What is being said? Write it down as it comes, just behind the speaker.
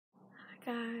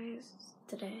Guys,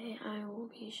 today I will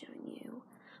be showing you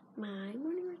my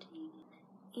morning routine,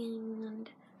 and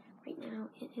right now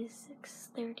it is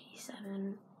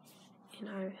 6:37 and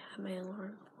I have my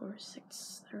alarm for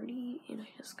 6:30 and I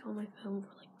just go on my phone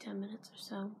for like 10 minutes or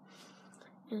so.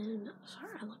 And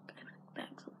sorry, I look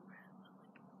back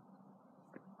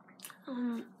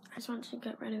somewhere. I just want to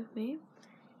get ready with me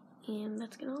and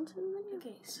let's get on to the video.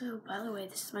 Okay, so by the way,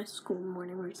 this is my school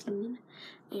morning routine,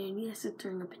 and yes, it's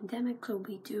during a pandemic, so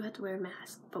we do have to wear a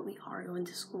mask, but we are going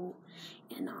to school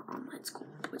and not online school,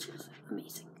 which is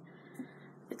amazing.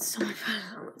 It's so much fun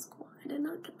at online school. I did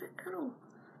not get that at all.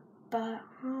 But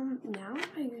now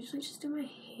I usually just do my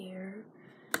hair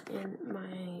and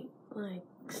my like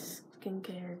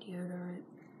skincare, deodorant,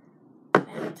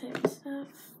 that type of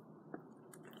stuff.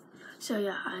 So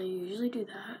yeah, I usually do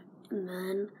that, and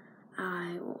then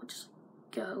I will just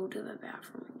go to the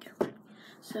bathroom and get ready.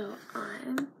 So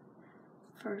I'm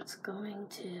first going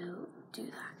to do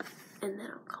that, and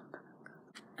then I'll come back.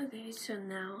 Okay, so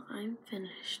now I'm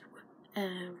finished with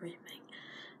everything.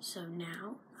 So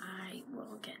now I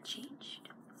will get changed.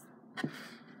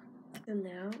 So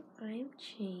now I'm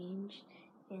changed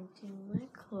into my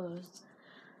clothes.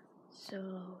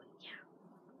 So yeah,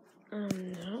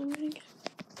 now I'm gonna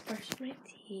brush my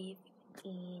teeth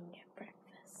and get breakfast.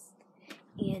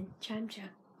 And chime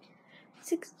check,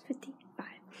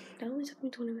 6:55. That only took me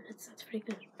 20 minutes. That's pretty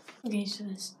good. Okay, so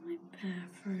this is my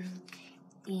bathroom,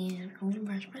 and I'm gonna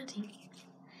brush my teeth.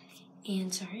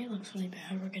 And sorry, it looks really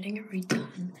bad. We're getting it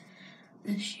redone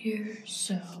this year,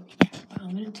 so yeah, but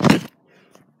I'm gonna do it.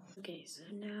 Okay, so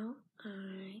now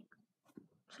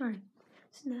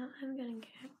I'm gonna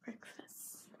get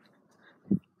breakfast.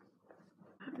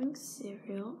 Having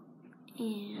cereal,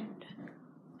 and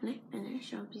when I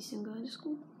finish, I'll be soon going to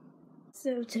school.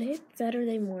 So today's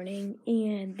Saturday morning,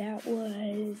 and that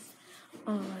was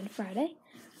on Friday.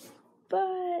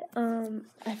 But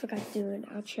I forgot to do an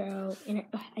outro, and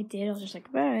I did. I was just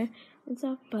like bye and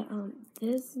stuff. But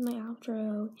this is my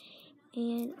outro,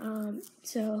 and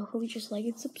so hope you just like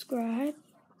and subscribe.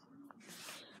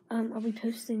 I'll be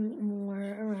posting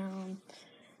more around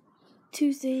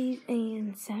Tuesdays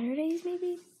and Saturdays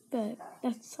maybe, but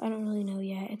I don't really know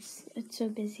yet. It's so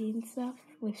busy and stuff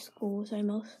with school, so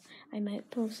I might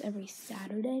post every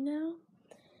Saturday now.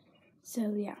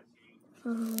 So yeah,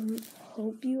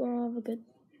 hope you all have a good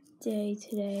day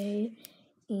today,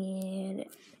 and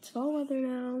it's fall weather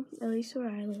now, at least where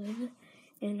I live,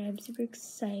 and I'm super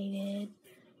excited.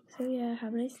 So yeah,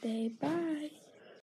 have a nice day. Bye.